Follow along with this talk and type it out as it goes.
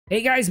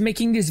Hey guys,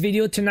 making this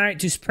video tonight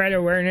to spread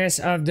awareness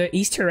of the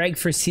Easter egg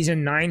for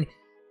Season 9.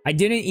 I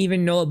didn't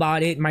even know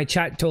about it. My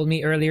chat told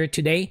me earlier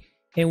today.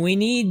 And we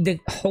need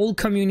the whole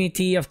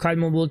community of COD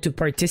Mobile to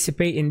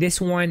participate in this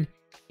one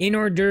in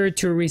order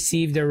to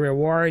receive the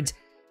rewards.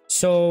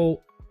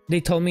 So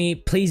they told me,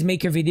 please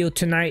make a video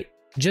tonight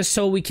just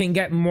so we can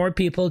get more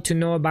people to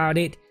know about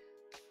it.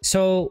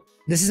 So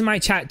this is my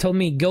chat told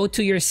me, go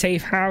to your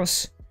safe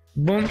house.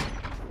 Boom.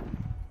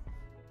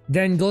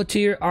 Then go to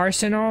your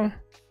arsenal.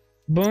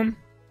 Boom.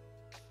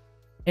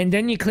 And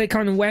then you click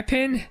on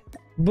weapon.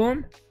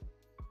 Boom.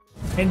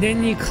 And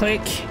then you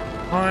click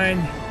on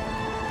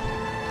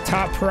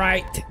top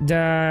right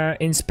the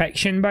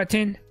inspection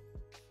button.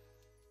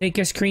 Take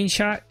a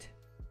screenshot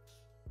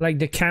like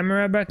the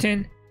camera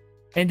button.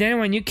 And then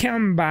when you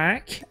come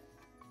back,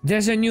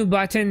 there's a new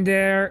button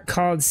there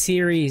called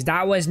series.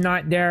 That was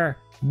not there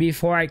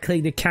before I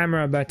clicked the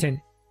camera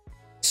button.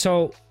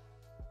 So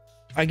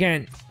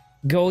again,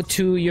 go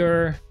to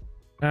your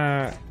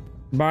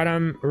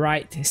bottom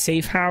right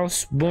safe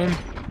house. Boom.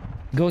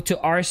 Go to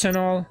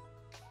arsenal.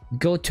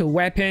 Go to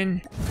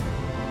weapon.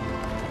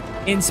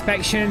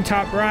 Inspection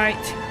top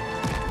right.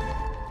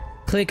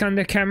 Click on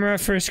the camera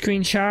for a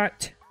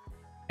screenshot.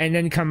 And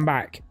then come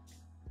back.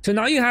 So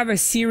now you have a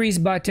series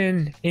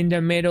button in the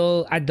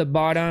middle at the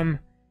bottom.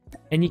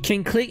 And you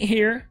can click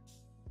here.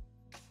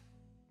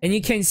 And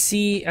you can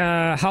see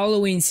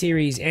Halloween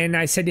series. And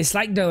I said it's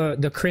like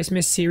the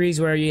Christmas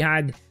series where you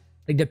had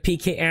like the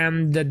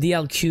PKM, the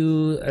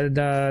DLQ,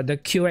 the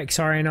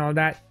QXR and all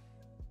that.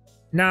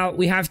 Now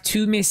we have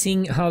two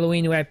missing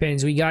Halloween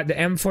weapons. We got the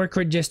M4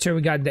 Register,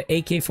 we got the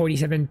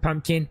AK-47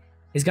 Pumpkin.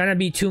 It's gonna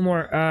be two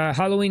more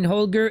Halloween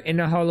Holger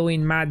and a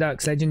Halloween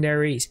Maddox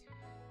legendaries.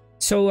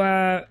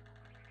 So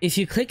if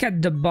you click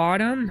at the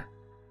bottom,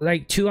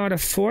 like 2 out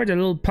of 4, the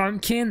little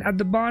pumpkin at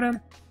the bottom,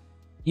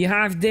 you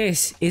have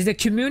this. Is the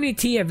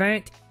community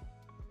event.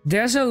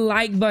 There's a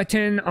like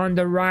button on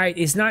the right.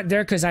 It's not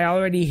there because I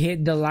already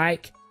hit the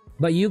like,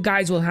 but you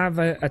guys will have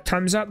a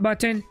thumbs up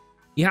button.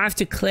 You have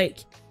to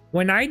click.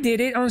 When I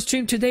did it on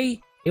stream today,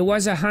 it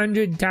was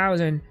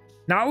 100,000.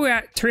 Now we're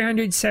at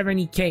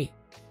 370k.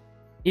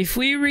 If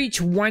we reach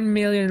 1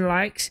 million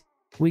likes,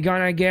 we're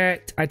gonna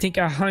get, I think,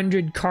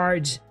 100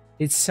 cards.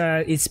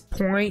 It's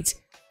points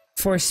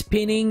for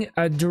spinning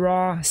a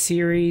draw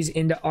series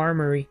in the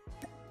armory.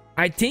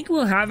 I think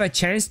we'll have a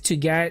chance to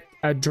get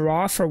a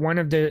draw for one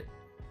of the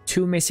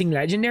 2 missing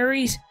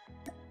legendaries.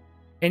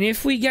 And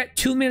if we get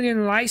 2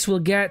 million likes, we'll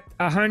get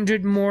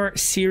 100 more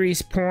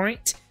series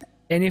points.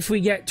 And if we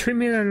get 3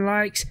 million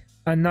likes,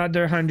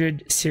 another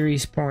 100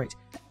 series points.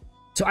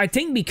 So I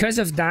think because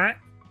of that,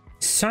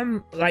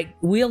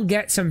 we'll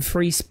get some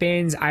free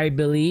spins, I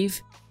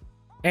believe.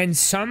 And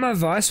some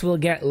of us will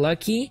get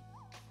lucky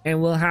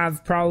and we'll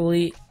have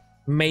probably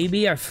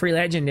maybe a free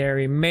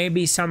legendary.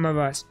 Maybe some of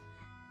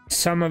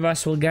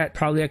us will get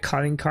probably a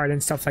calling card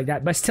and stuff like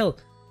that. But still,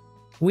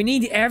 we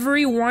need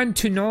everyone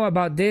to know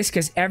about this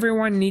because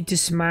everyone needs to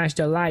smash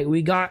the like.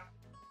 We got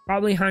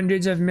probably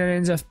hundreds of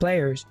millions of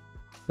players.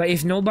 But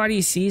if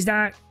nobody sees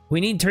that, we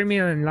need 3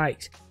 million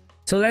likes.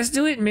 So let's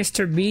do it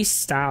Mr.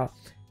 Beast style.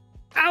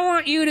 I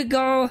want you to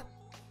go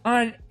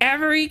on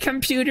every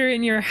computer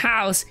in your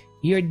house.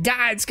 Your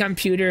dad's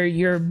computer,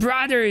 your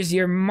brother's,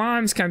 your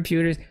mom's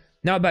computers.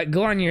 No, but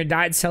go on your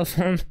dad's cell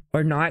phone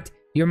or not.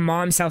 Your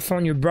mom's cell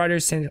phone, your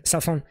brother's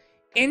cell phone.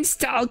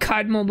 Install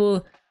COD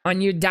Mobile on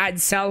your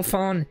dad's cell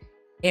phone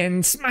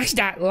and smash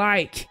that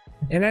like.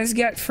 And let's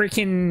get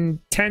freaking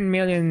 10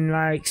 million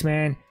likes,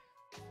 man.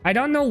 I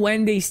don't know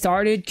when they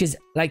started because,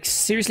 like,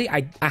 seriously,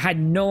 I had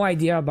no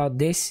idea about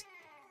this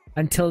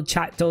until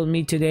chat told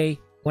me today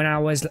when I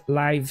was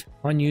live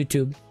on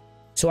YouTube.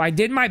 So I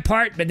did my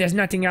part, but there's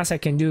nothing else I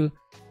can do.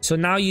 So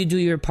now you do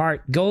your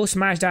part. Go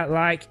smash that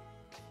like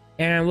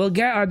and we'll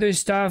get other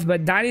stuff,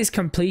 but that is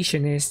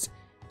completionist.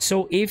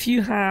 So if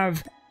you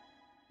have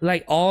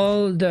like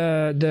all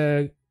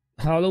the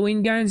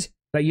Halloween guns,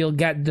 like you'll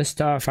get the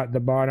stuff at the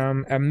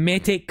bottom. A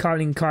mythic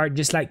calling card,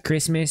 just like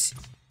Christmas.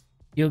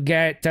 You'll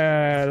get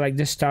like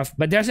the stuff.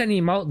 But there's an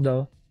emote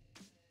though.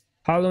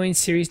 Halloween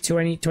series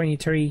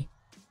 2023.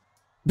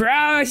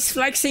 Bro, he's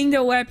flexing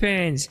the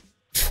weapons.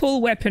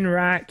 Full weapon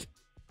rack.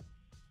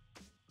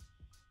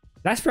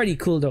 That's pretty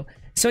cool though.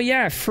 So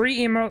yeah, free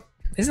emote.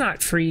 It's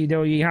not free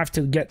though. You have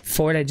to get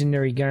 4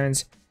 legendary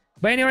guns.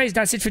 But anyways,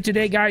 that's it for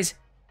today, guys.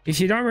 If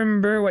you don't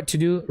remember what to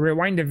do,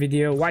 rewind the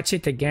video, watch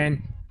it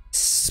again.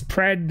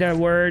 Spread the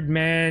word,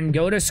 man.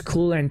 Go to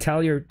school and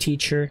tell your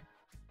teacher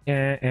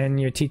and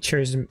your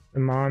teacher's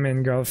mom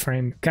and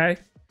girlfriend, okay?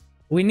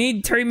 We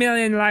need 3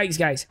 million likes,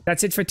 guys.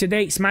 That's it for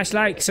today. Smash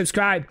like,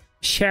 subscribe,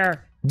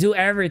 share, do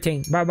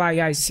everything. Bye-bye,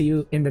 guys. See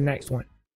you in the next one.